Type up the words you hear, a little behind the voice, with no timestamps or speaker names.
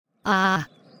Ah.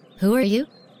 Who are you?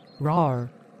 Rawr.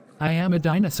 I am a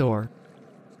dinosaur.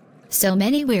 So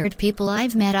many weird people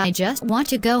I've met, I just want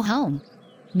to go home.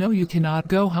 No, you cannot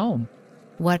go home.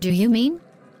 What do you mean?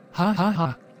 Ha ha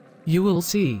ha. You will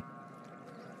see.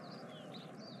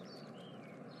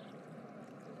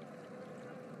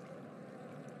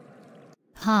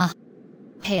 Huh.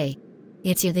 Hey.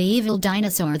 It's you, the evil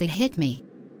dinosaur that hit me.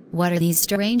 What are these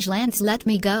strange lands? Let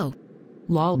me go.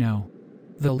 Lol, no.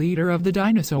 The leader of the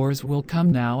dinosaurs will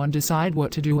come now and decide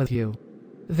what to do with you.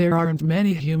 There aren't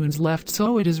many humans left,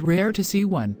 so it is rare to see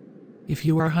one. If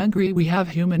you are hungry, we have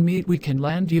human meat we can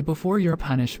lend you before your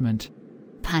punishment.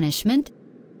 Punishment?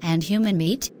 And human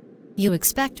meat? You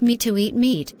expect me to eat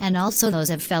meat and also those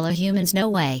of fellow humans? No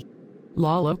way.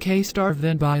 Lol, okay, starve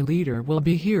then. By leader will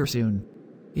be here soon.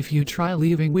 If you try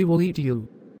leaving, we will eat you.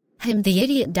 The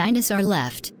idiot dinosaur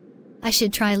left. I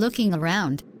should try looking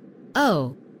around.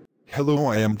 Oh. Hello,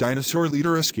 I am Dinosaur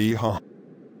Leader Ski, huh?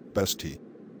 Bestie.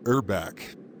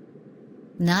 Back.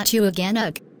 Not you again,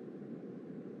 ugh.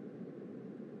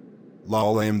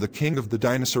 Lol, I am the king of the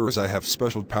dinosaurs. I have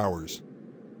special powers.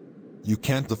 You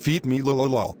can't defeat me,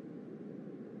 lol.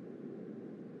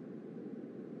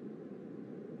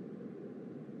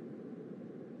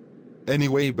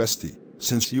 Anyway, bestie,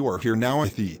 since you are here now, I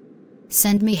think.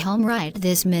 Send me home right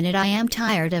this minute. I am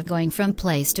tired of going from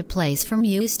place to place from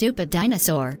you, stupid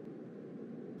dinosaur.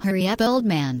 Hurry up, old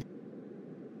man.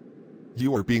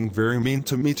 You are being very mean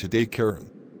to me today, Karen.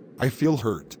 I feel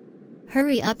hurt.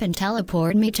 Hurry up and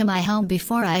teleport me to my home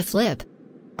before I flip.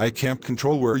 I can't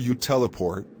control where you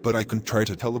teleport, but I can try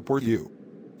to teleport you.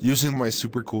 Using my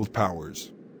super cool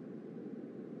powers.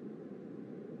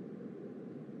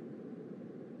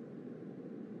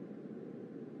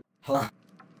 Huh?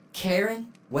 Karen,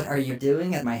 what are you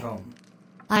doing at my home?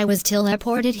 I was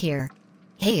teleported here.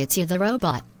 Hey, it's you, the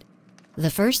robot. The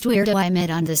first weirdo I met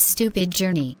on this stupid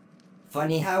journey.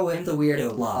 Funny how I'm the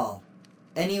weirdo, lol.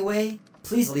 Anyway,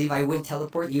 please leave. I would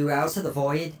teleport you out to the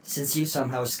void since you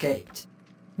somehow escaped.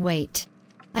 Wait.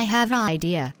 I have an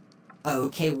idea.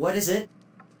 Okay, what is it?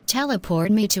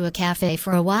 Teleport me to a cafe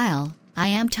for a while. I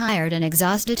am tired and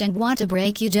exhausted and want a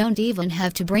break. You don't even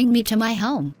have to bring me to my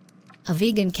home. A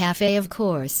vegan cafe, of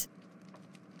course.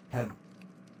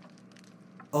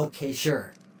 Okay,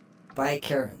 sure. Bye,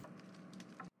 Karen.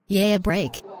 Yeah,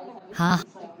 break. Huh?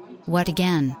 What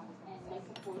again?